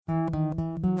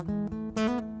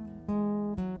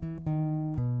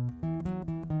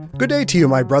Good day to you,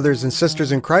 my brothers and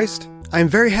sisters in Christ. I am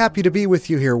very happy to be with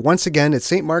you here once again at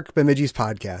St. Mark Bemidji's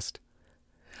podcast.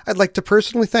 I'd like to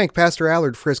personally thank Pastor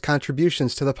Allard for his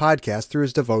contributions to the podcast through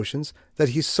his devotions that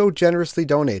he's so generously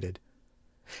donated.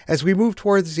 As we move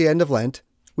towards the end of Lent,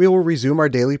 we will resume our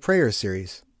daily prayer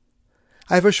series.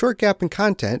 I have a short gap in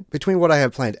content between what I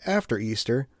have planned after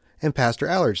Easter and Pastor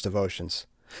Allard's devotions.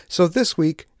 So this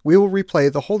week, we will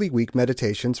replay the Holy Week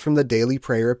meditations from the Daily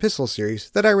Prayer Epistle series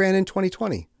that I ran in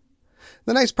 2020.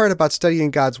 The nice part about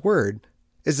studying God's Word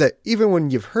is that even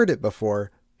when you've heard it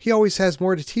before, He always has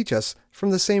more to teach us from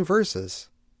the same verses.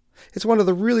 It's one of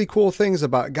the really cool things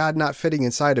about God not fitting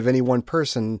inside of any one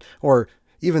person or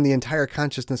even the entire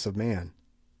consciousness of man.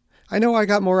 I know I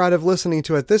got more out of listening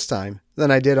to it this time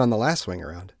than I did on the last swing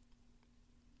around.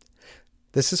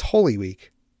 This is Holy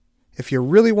Week. If you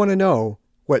really want to know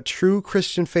what true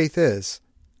Christian faith is,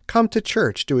 come to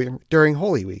church during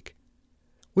Holy Week.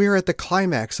 We are at the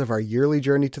climax of our yearly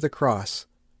journey to the cross,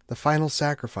 the final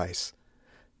sacrifice.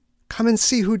 Come and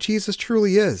see who Jesus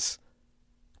truly is.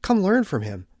 Come learn from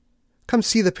Him. Come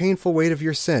see the painful weight of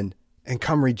your sin, and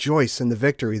come rejoice in the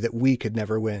victory that we could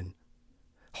never win.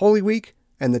 Holy Week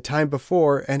and the time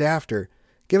before and after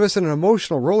give us an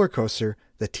emotional roller coaster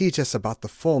that teach us about the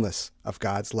fullness of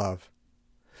God's love.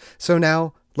 So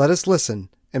now, let us listen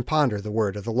and ponder the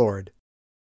word of the Lord.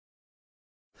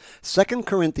 2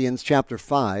 Corinthians chapter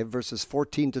 5, verses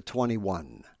 14 to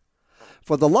 21.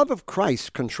 For the love of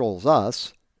Christ controls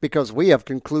us, because we have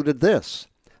concluded this,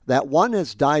 that one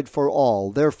has died for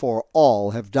all, therefore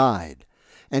all have died.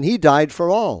 And He died for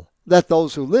all, that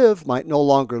those who live might no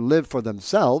longer live for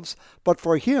themselves, but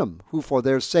for Him who for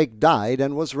their sake died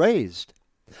and was raised.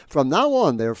 From now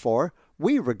on, therefore,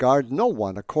 we regard no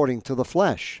one according to the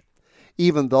flesh.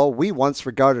 Even though we once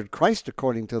regarded Christ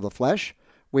according to the flesh,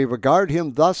 we regard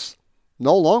Him thus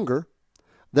no longer.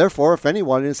 Therefore, if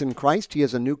anyone is in Christ, he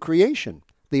is a new creation.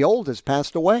 The old has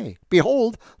passed away.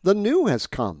 Behold, the new has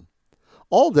come.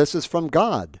 All this is from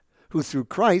God, who through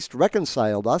Christ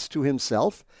reconciled us to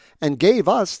Himself and gave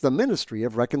us the ministry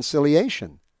of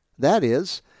reconciliation. That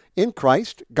is, in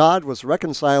Christ, God was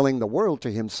reconciling the world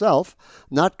to Himself,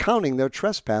 not counting their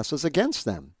trespasses against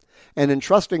them, and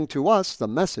entrusting to us the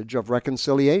message of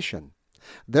reconciliation.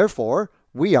 Therefore,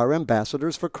 we are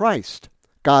ambassadors for Christ,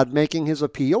 God making His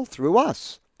appeal through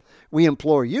us. We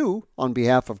implore you, on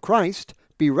behalf of Christ,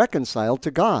 be reconciled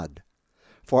to God.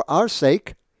 For our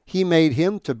sake, He made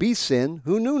Him to be sin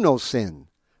who knew no sin,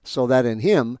 so that in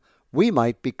Him we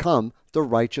might become the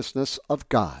righteousness of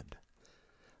God.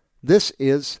 This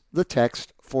is the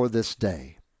text for this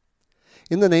day.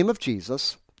 In the name of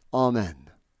Jesus, Amen.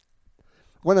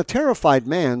 When a terrified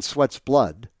man sweats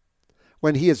blood,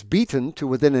 when he is beaten to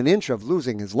within an inch of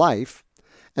losing his life,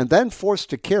 and then forced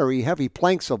to carry heavy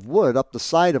planks of wood up the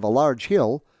side of a large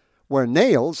hill, where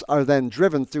nails are then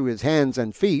driven through his hands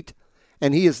and feet,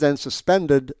 and he is then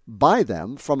suspended by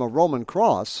them from a Roman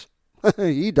cross,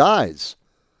 he dies.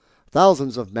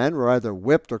 Thousands of men were either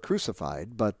whipped or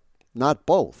crucified, but not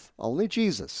both, only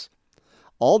Jesus.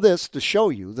 All this to show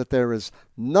you that there is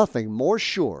nothing more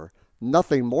sure,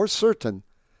 nothing more certain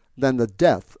than the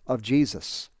death of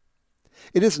Jesus.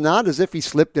 It is not as if He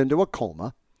slipped into a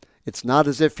coma. It's not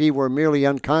as if He were merely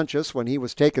unconscious when He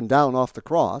was taken down off the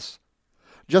cross.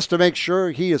 Just to make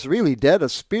sure He is really dead, a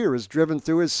spear is driven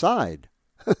through His side.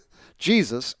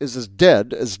 Jesus is as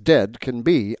dead can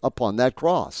be upon that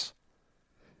cross.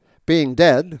 Being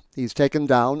dead, He's taken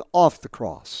down off the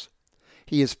cross.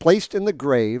 He is placed in the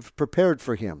grave prepared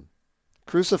for Him.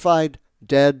 Crucified,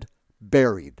 dead,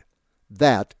 buried.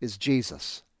 That is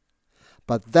Jesus.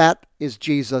 But that is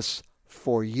Jesus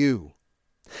for you.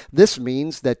 This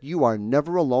means that you are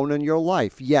never alone in your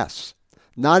life. Yes,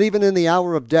 not even in the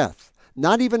hour of death,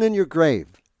 not even in your grave.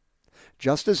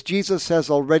 Just as Jesus has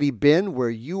already been where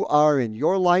you are in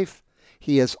your life,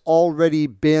 He has already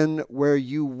been where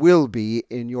you will be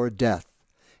in your death.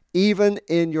 Even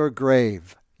in your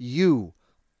grave, you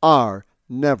are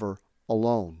never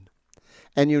alone.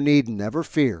 And you need never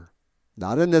fear,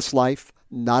 not in this life,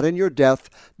 not in your death,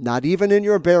 not even in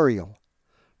your burial.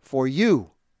 For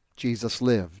you, Jesus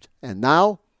lived. And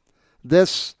now,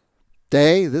 this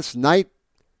day, this night,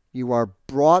 you are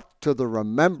brought to the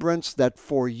remembrance that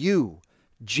for you,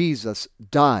 Jesus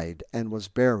died and was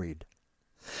buried.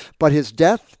 But His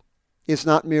death is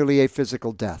not merely a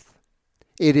physical death.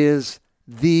 It is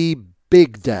the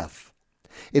big death.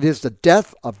 It is the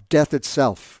death of death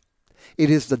itself. It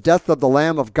is the death of the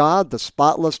Lamb of God, the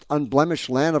spotless, unblemished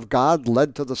Lamb of God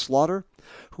led to the slaughter,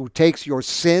 who takes your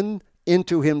sin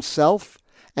into Himself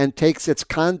and takes its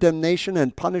condemnation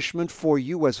and punishment for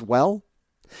you as well?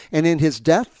 And in his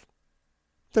death,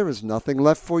 there is nothing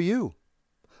left for you.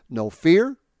 No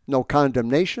fear, no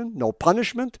condemnation, no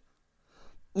punishment,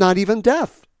 not even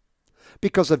death,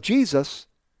 because of Jesus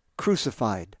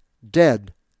crucified,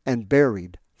 dead, and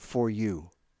buried for you.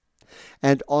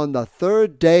 And on the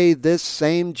third day, this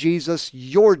same Jesus,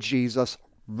 your Jesus,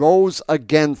 rose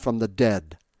again from the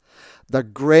dead. The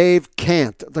grave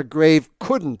can't, the grave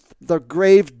couldn't, the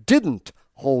grave didn't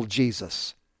hold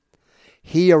Jesus.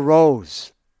 He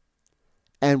arose.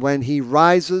 And when he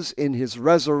rises in his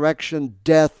resurrection,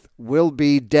 death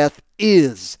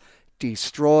is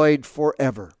destroyed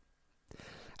forever.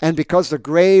 And because the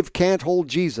grave can't hold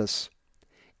Jesus,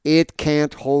 it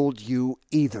can't hold you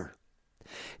either.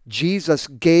 Jesus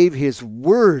gave his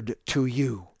word to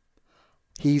you.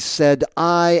 He said,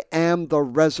 I am the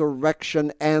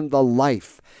resurrection and the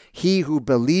life. He who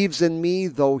believes in me,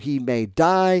 though he may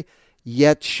die,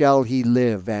 yet shall he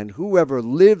live. And whoever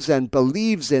lives and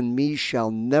believes in me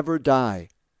shall never die.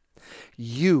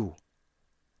 You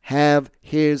have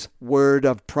his word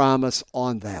of promise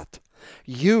on that.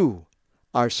 You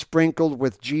are sprinkled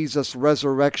with Jesus'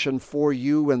 resurrection for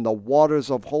you in the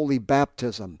waters of holy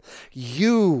baptism.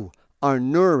 You are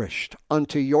nourished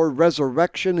unto your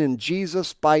resurrection in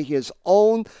Jesus by his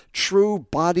own true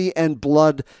body and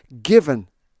blood given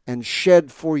and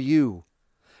shed for you,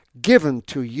 given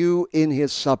to you in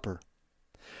his supper.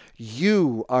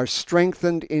 You are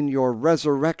strengthened in your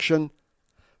resurrection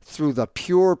through the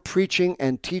pure preaching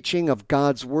and teaching of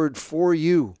God's word for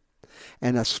you,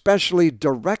 and especially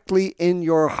directly in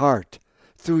your heart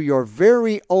through your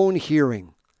very own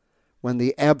hearing. When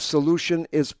the absolution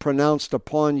is pronounced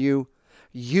upon you,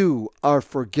 you are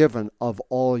forgiven of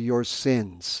all your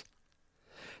sins.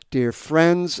 Dear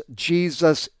friends,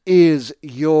 Jesus is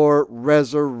your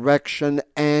resurrection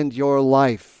and your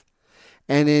life,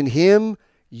 and in him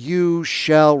you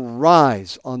shall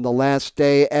rise on the last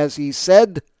day, as he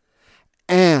said,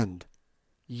 and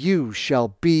you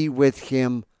shall be with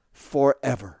him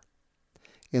forever.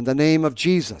 In the name of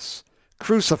Jesus,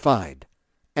 crucified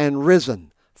and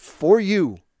risen for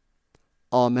you.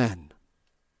 Amen.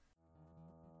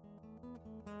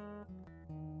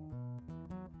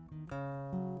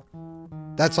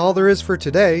 That's all there is for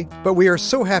today, but we are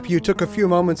so happy you took a few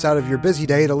moments out of your busy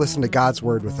day to listen to God's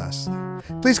Word with us.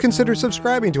 Please consider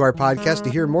subscribing to our podcast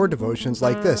to hear more devotions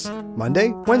like this, Monday,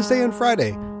 Wednesday, and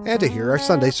Friday, and to hear our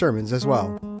Sunday sermons as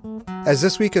well. As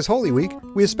this week is Holy Week,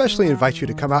 we especially invite you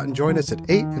to come out and join us at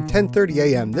 8 and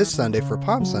 10:30 a.m. this Sunday for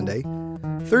Palm Sunday,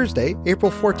 Thursday,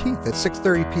 April 14th at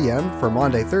 6:30 p.m. for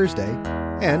Maundy Thursday,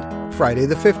 and Friday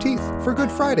the 15th for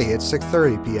Good Friday at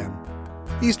 6:30 p.m.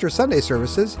 Easter Sunday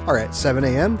services are at 7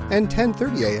 a.m. and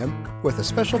 10:30 a.m. with a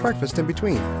special breakfast in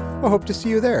between. We'll hope to see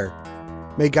you there.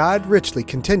 May God richly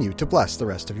continue to bless the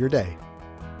rest of your day.